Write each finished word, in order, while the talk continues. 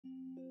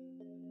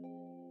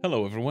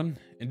Hello everyone,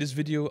 in this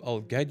video I'll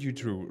guide you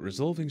through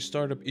resolving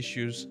startup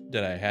issues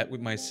that I had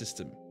with my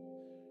system.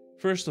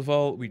 First of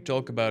all, we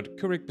talk about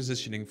correct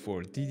positioning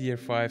for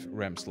DDR5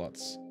 RAM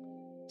slots.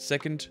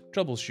 Second,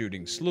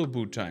 troubleshooting slow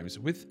boot times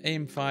with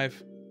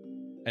AM5.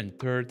 And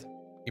third,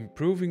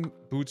 improving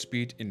boot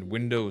speed in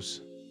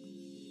Windows.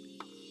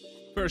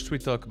 First we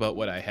talk about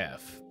what I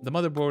have. The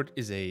motherboard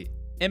is a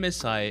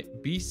MSI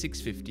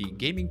B650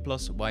 Gaming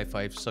Plus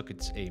Wi-Fi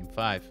sockets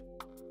AM5.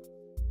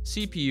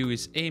 CPU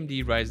is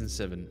AMD Ryzen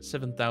 7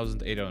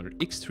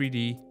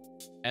 7800X3D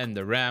and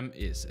the RAM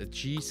is a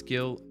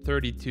G.Skill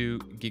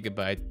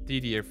 32GB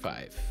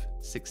DDR5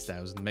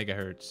 6000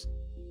 MHz.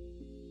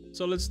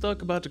 So let's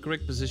talk about the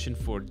correct position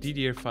for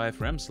DDR5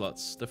 RAM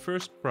slots. The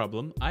first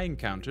problem I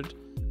encountered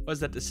was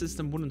that the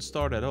system wouldn't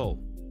start at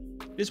all.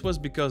 This was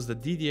because the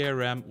DDR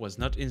RAM was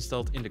not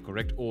installed in the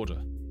correct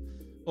order.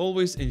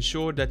 Always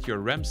ensure that your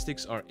RAM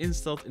sticks are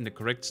installed in the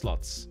correct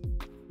slots.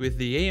 With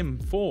the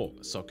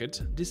AM4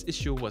 socket, this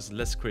issue was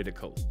less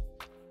critical,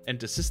 and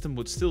the system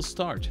would still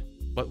start,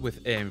 but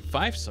with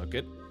AM5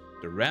 socket,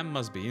 the RAM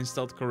must be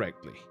installed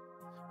correctly.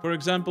 For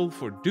example,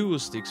 for dual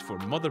sticks for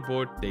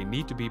motherboard, they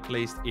need to be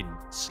placed in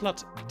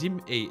slot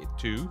DIMM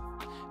A2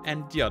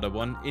 and the other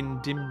one in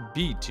DIMM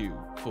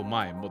B2 for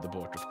my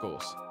motherboard, of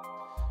course.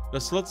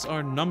 The slots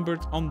are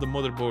numbered on the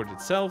motherboard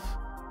itself.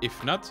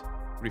 If not,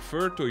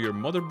 refer to your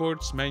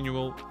motherboard's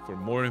manual for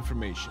more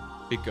information,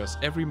 because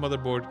every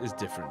motherboard is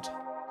different.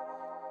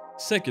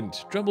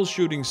 Second,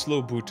 troubleshooting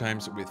slow boot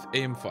times with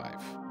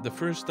AM5. The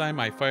first time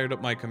I fired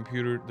up my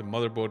computer, the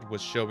motherboard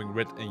was showing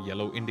red and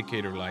yellow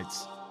indicator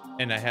lights,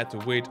 and I had to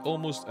wait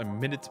almost a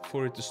minute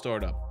for it to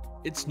start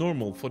up. It's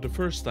normal for the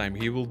first time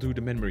he will do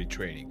the memory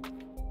training.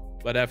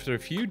 But after a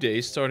few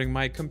days starting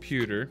my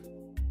computer,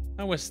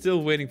 I was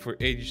still waiting for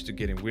ages to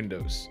get in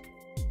Windows.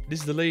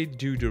 This delay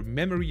due to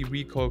memory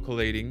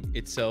recalculating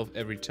itself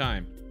every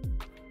time.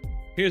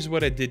 Here's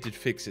what I did to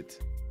fix it.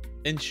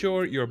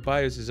 Ensure your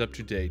BIOS is up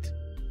to date.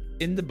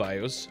 In the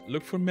BIOS,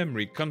 look for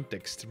memory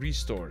context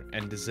restore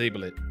and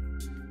disable it.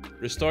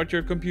 Restart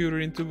your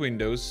computer into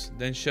Windows,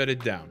 then shut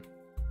it down.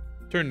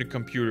 Turn the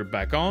computer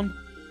back on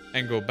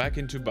and go back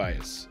into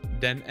BIOS.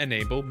 Then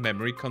enable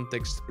memory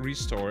context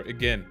restore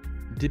again.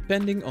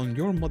 Depending on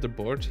your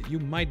motherboard, you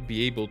might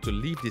be able to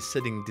leave this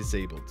setting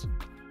disabled,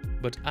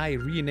 but I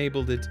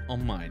re-enabled it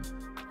on mine.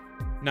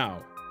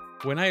 Now,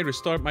 when I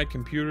restart my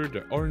computer,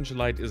 the orange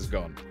light is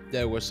gone.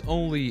 There was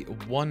only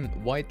one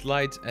white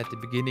light at the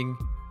beginning,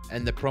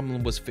 and the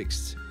problem was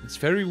fixed. It's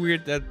very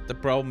weird that the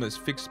problem is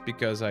fixed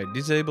because I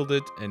disabled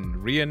it and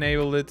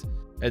re-enabled it,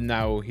 and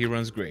now he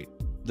runs great.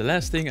 The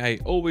last thing I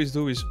always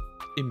do is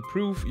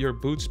improve your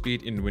boot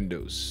speed in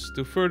Windows.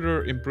 To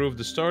further improve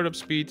the startup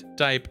speed,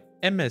 type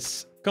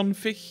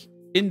msconfig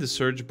in the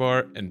search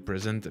bar and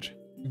press enter.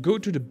 Go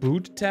to the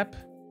boot tab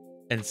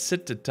and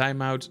set the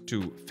timeout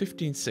to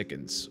 15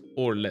 seconds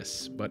or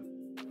less, but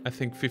I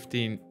think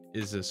 15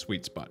 is a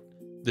sweet spot.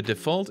 The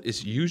default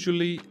is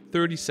usually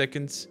 30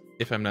 seconds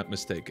if I'm not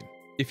mistaken.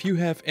 If you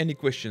have any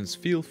questions,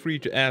 feel free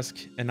to ask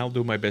and I'll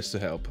do my best to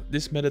help.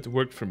 This method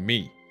worked for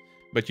me,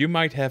 but you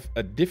might have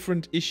a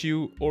different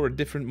issue or a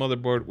different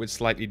motherboard with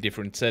slightly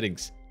different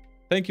settings.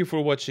 Thank you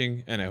for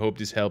watching and I hope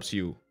this helps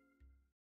you.